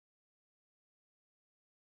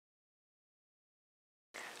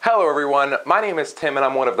Hello everyone, my name is Tim and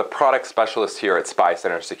I'm one of the product specialists here at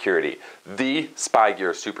SpyCentre Security, the Spy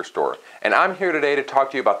Gear Superstore. And I'm here today to talk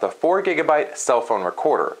to you about the 4GB cell phone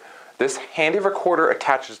recorder. This handy recorder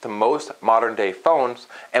attaches to most modern day phones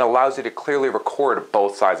and allows you to clearly record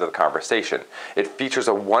both sides of the conversation. It features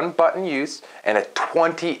a one-button use and a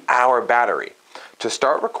 20-hour battery. To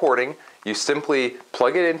start recording, you simply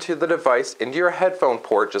plug it into the device, into your headphone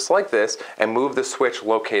port just like this, and move the switch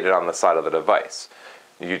located on the side of the device.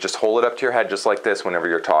 You just hold it up to your head just like this whenever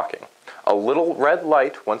you're talking. A little red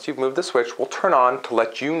light, once you've moved the switch, will turn on to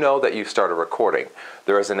let you know that you've started recording.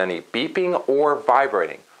 There isn't any beeping or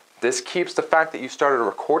vibrating. This keeps the fact that you started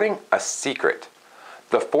recording a secret.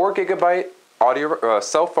 The 4GB audio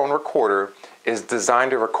cell phone recorder is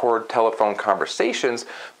designed to record telephone conversations,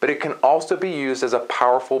 but it can also be used as a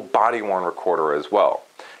powerful body-worn recorder as well.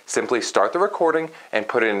 Simply start the recording and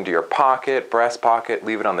put it into your pocket, breast pocket,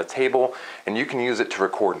 leave it on the table, and you can use it to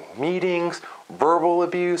record meetings, verbal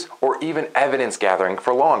abuse, or even evidence gathering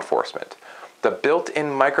for law enforcement. The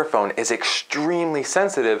built-in microphone is extremely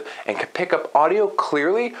sensitive and can pick up audio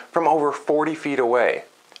clearly from over 40 feet away.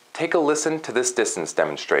 Take a listen to this distance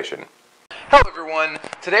demonstration. Hello everyone,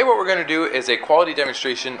 today what we're going to do is a quality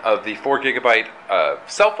demonstration of the 4GB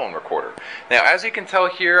cell phone recorder. Now as you can tell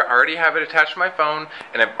here, I already have it attached to my phone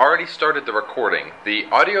and I've already started the recording. The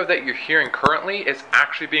audio that you're hearing currently is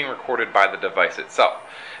actually being recorded by the device itself.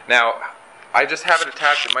 Now I just have it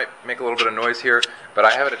attached, it might make a little bit of noise here, but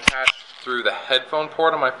I have it attached through the headphone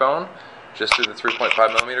port on my phone, just through the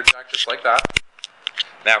 3.5mm jack, just like that.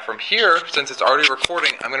 Now from here, since it's already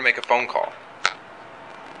recording, I'm going to make a phone call.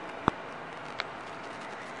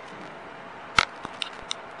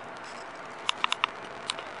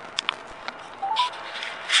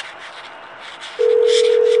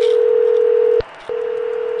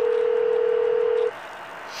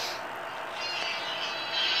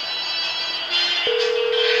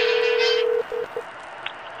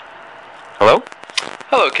 Hello?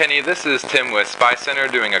 Hello Kenny, this is Tim with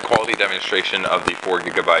SpyCentre doing a quality demonstration of the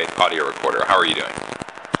 4GB audio recorder. How are you doing?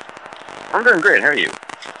 I'm doing great. How are you?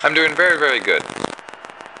 I'm doing very, very good.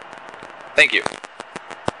 Thank you.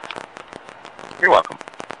 You're welcome.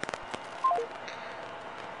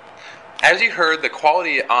 As you heard, the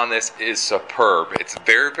quality on this is superb. It's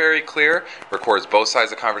very, very clear, records both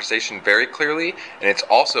sides of the conversation very clearly, and it's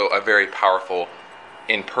also a very powerful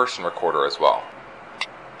in-person recorder as well.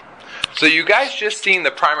 So you guys just seen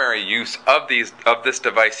the primary use of this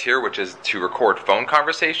device here, which is to record phone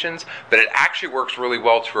conversations, but it actually works really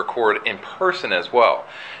well to record in person as well.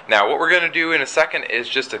 Now what we're going to do in a second is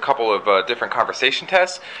just a couple of different conversation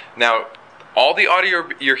tests. Now all the audio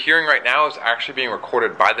you're hearing right now is actually being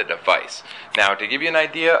recorded by the device. Now to give you an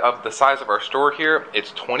idea of the size of our store here,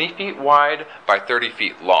 it's 20 feet wide by 30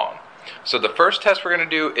 feet long. So the first test we're going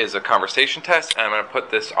to do is a conversation test, and I'm going to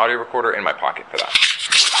put this audio recorder in my pocket for that.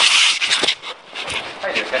 How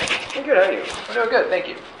you doing, Kenny? I'm good, how are you? We're doing good, thank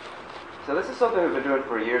you. So this is something we've been doing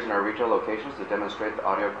for years in our retail locations to demonstrate the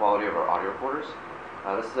audio quality of our audio recorders.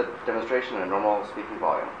 This is a demonstration in a normal speaking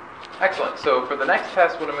volume. Excellent. So for the next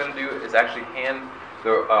test, what I'm going to do is actually hand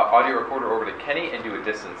the audio recorder over to Kenny and do a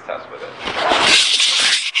distance test with it.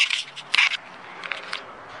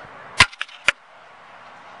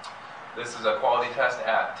 This is a quality test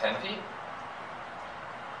at 10 feet.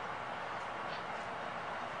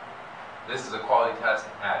 This is a quality test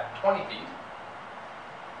at 20 feet.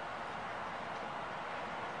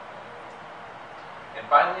 And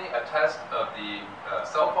finally, a test of the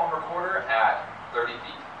cell phone recorder at 30 feet.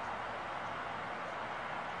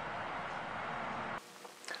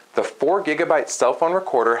 The 4GB cell phone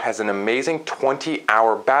recorder has an amazing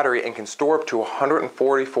 20-hour battery and can store up to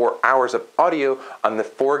 144 hours of audio on the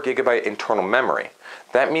 4GB internal memory.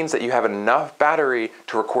 That means that you have enough battery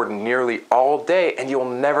to record nearly all day and you'll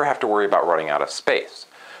never have to worry about running out of space.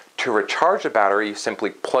 To recharge the battery, you simply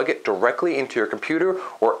plug it directly into your computer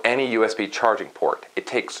or any USB charging port. It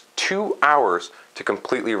takes 2 hours to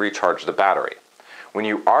completely recharge the battery. When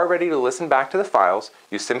you are ready to listen back to the files,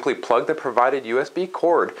 you simply plug the provided USB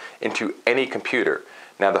cord into any computer.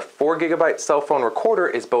 Now the 4GB cell phone recorder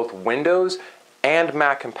is both Windows and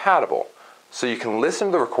Mac compatible, so you can listen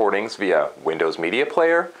to the recordings via Windows Media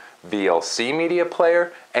Player, VLC Media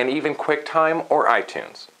Player, and even QuickTime or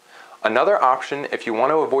iTunes. Another option, if you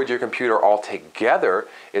want to avoid your computer altogether,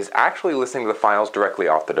 is actually listening to the files directly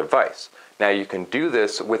off the device. Now you can do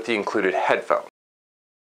this with the included headphones.